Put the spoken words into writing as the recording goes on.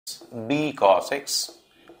b cos x,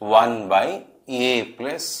 1 by a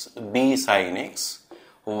plus b sin x,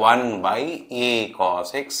 1 by a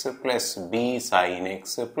cos x plus b sin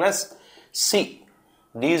x plus c.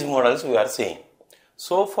 These models we are seeing.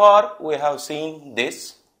 So far we have seen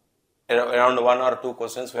this, around 1 or 2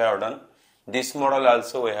 questions we have done. This model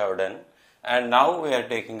also we have done, and now we are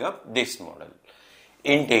taking up this model.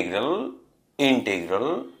 Integral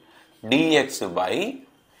dx by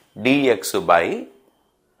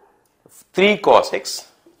 3 cos x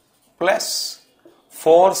plus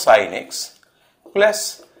 4 sin x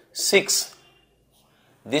plus 6.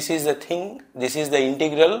 This is the thing, this is the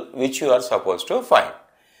integral which you are supposed to find.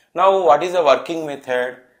 Now what is the working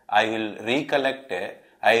method? I will recollect,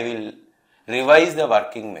 I will revise the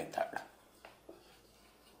working method.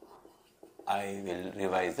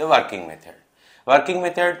 Working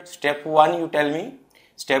method, step 1 you tell me.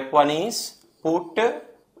 Step 1 is put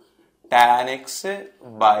tan x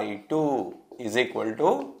by 2 is equal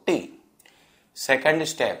to t. Second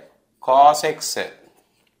step, cos x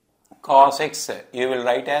you will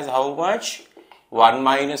write as how much? 1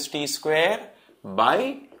 minus t square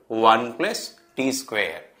by 1 plus t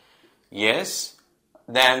square. Yes,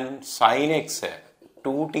 then sin x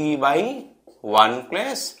 2t by 1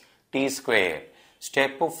 plus t square.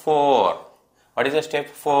 Step 4, what is the step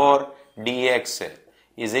 4? Dx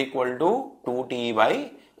is equal to 2t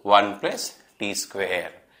by 1 plus t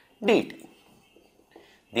square dt.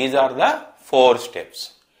 These are the 4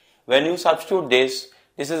 steps. When you substitute this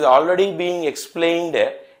is already being explained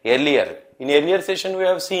earlier. In earlier session we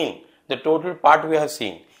have seen, the total part we have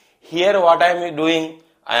seen. Here what I am doing,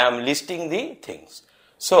 I am listing the things.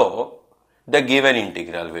 So, the given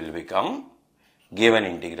integral will become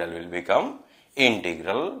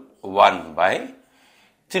integral 1 by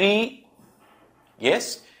 3,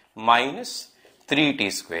 yes, minus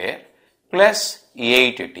 3t square plus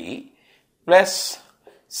 8t plus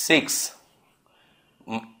 6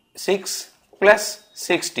 plus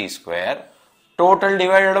 6t square total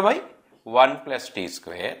divided by 1 plus t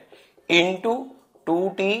square into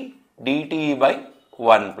 2t dt by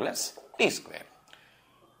 1 plus t square.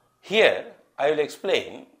 Here I will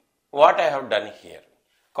explain what I have done here.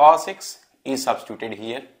 Cos x is substituted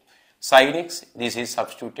here, sin x this is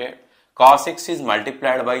substituted, cos x is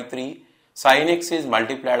multiplied by 3, sin x is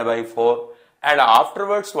multiplied by 4, and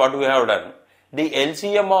afterwards what we have done, the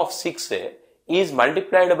LCM of 6 is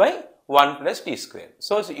multiplied by 1 plus t square.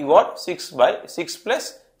 So you got 6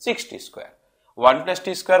 plus 6t square. 1 plus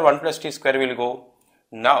t square will go.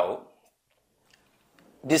 Now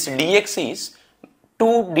this dx is 2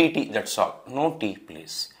 dt, that's all, no t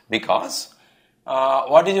please, because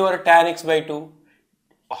what is your tan x by 2?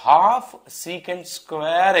 Half secant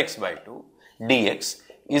square x by 2 dx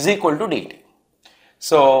is equal to dt.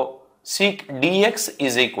 So dx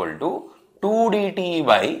is equal to 2 dt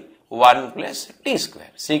by 1 plus t square.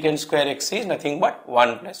 Secant square x is nothing but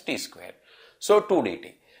 1 plus t square. So 2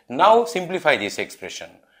 dt. Now simplify this expression.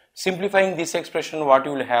 Simplifying this expression, what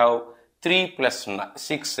you will have? 3 plus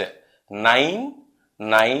 6, 9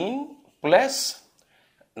 plus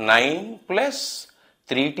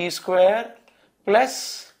 3t square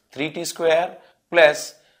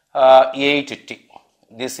plus 8t.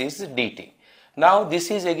 This is dt. Now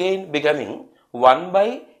this is again becoming 1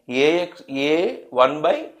 by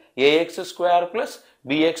ax square plus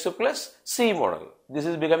bx plus c model. This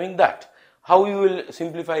is becoming that. How you will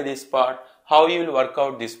simplify this part? How you will work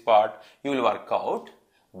out this part? You will work out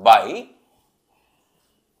by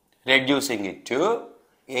reducing it to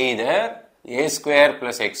either a square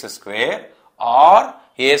plus x square or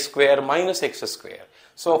a square minus x square.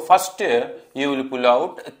 So first you will pull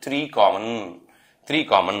out 3 common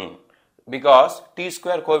because t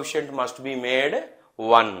square coefficient must be made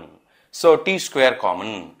 1. So t square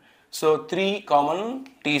common. So 3 common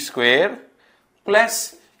t square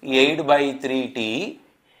plus 8 by 3t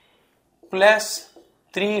plus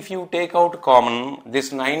 3 if you take out common,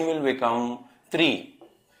 this 9 will become 3.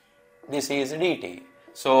 This is dt.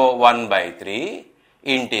 So 1 by 3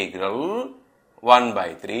 integral 1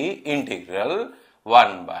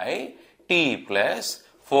 by t plus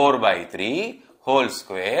 4 by 3 whole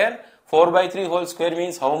square. 4 by 3 whole square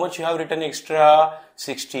means how much you have written extra?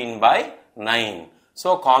 16 by 9.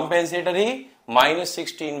 So compensatory minus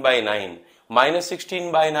 16 by 9. Minus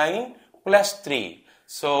 16 by 9 plus 3.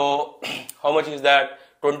 So how much is that?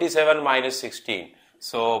 27 minus 16.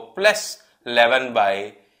 So plus 11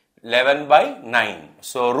 by 9.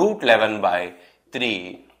 So root 11 by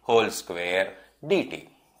 3 whole square dt.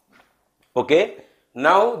 Okay.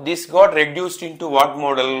 Now this got reduced into what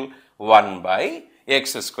model? 1 by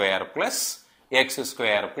x square plus a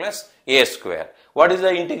square. What is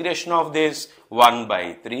the integration of this? 1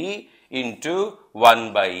 by 3 into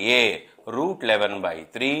 1 by a root 11 by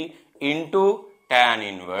 3 into tan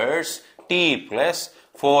inverse t plus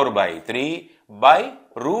 4 by 3 by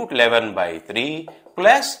root 11 by 3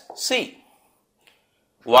 plus c.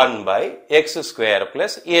 1 by x square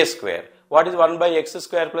plus a square. What is 1 by x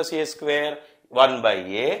square plus a square? 1 by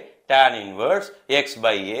a tan inverse x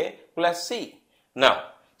by a plus c. Now,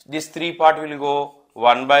 this 3 part will go,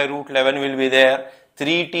 1 by root 11 will be there,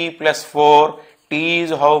 3t plus 4, t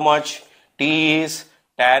is how much? T is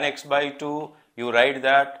tan x by 2, you write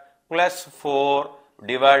that, plus 4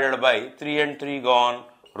 divided by 3 and 3 gone,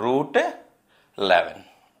 root 11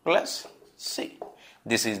 plus c.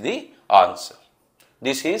 This is the answer.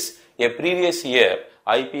 This is a previous year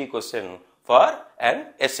IP question for an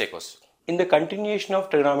essay question. In the continuation of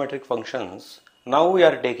trigonometric functions, now we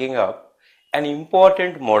are taking up an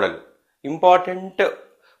important model, important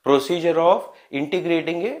procedure of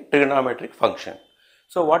integrating a trigonometric function.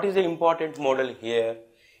 So what is the important model here?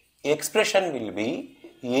 Expression will be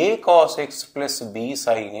a cos x plus b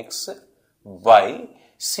sin x by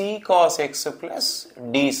c cos x plus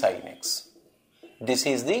d sin x. This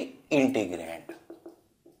is the integrand.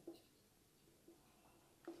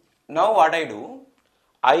 Now what I do?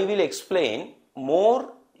 I will explain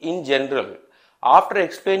more in general. After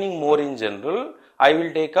explaining more in general, I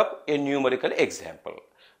will take up a numerical example.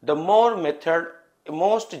 The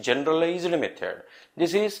most generalized method.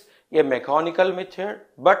 This is a mechanical method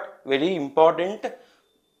but very important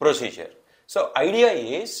procedure. So idea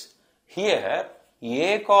is here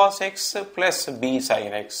a cos x plus b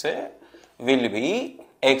sin x will be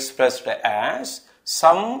expressed as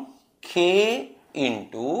some k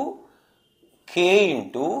into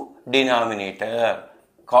denominator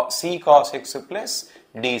c cos x plus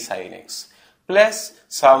d sin x plus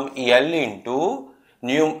some L into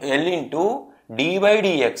d by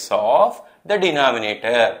dx of the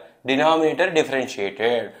denominator. Denominator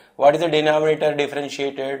differentiated. What is the denominator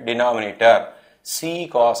differentiated? Denominator c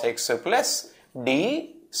cos x plus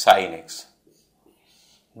d sin x.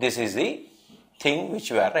 This is the thing which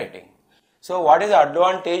we are writing. So what is the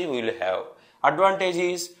advantage we will have? Advantage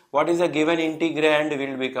is what is the given integrand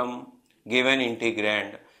will become given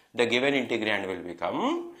integrand. The given integrand will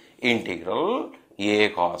become integral a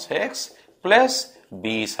cos x plus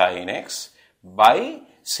b sin x by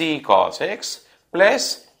c cos x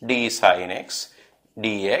plus d sin x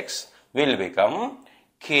dx will become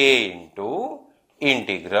k into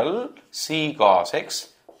integral c cos x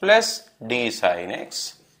plus d sin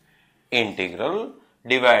x integral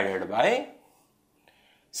divided by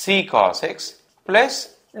c cos x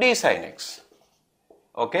plus d sin x.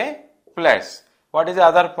 Okay? Plus, what is the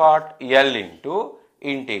other part? L into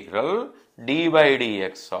integral d by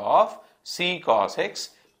dx of c cos x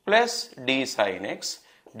plus d sin x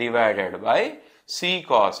divided by c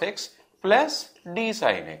cos x plus d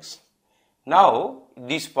sin x. Now,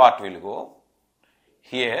 this part will go,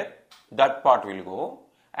 here that part will go,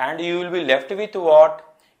 and you will be left with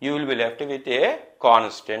what? You will be left with a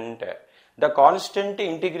constant. The constant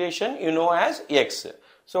integration you know as x.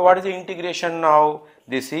 So what is the integration now?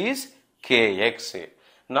 This is kx.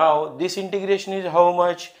 Now this integration is how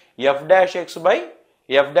much? F dash x by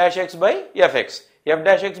fx. F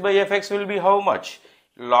dash x by fx will be how much?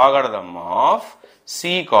 Logarithm of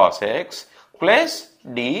c cos x plus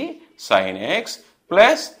d sin x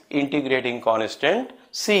plus integrating constant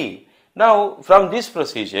c. Now from this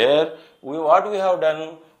procedure, what we have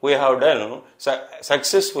done? We have done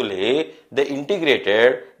successfully the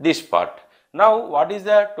integrated this part. Now what is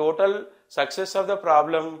the total success of the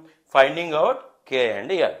problem? Finding out k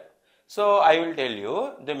and l. So I will tell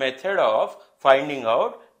you the method of finding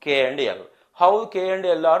out k and l. How k and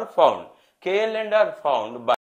l are found? K and l are found by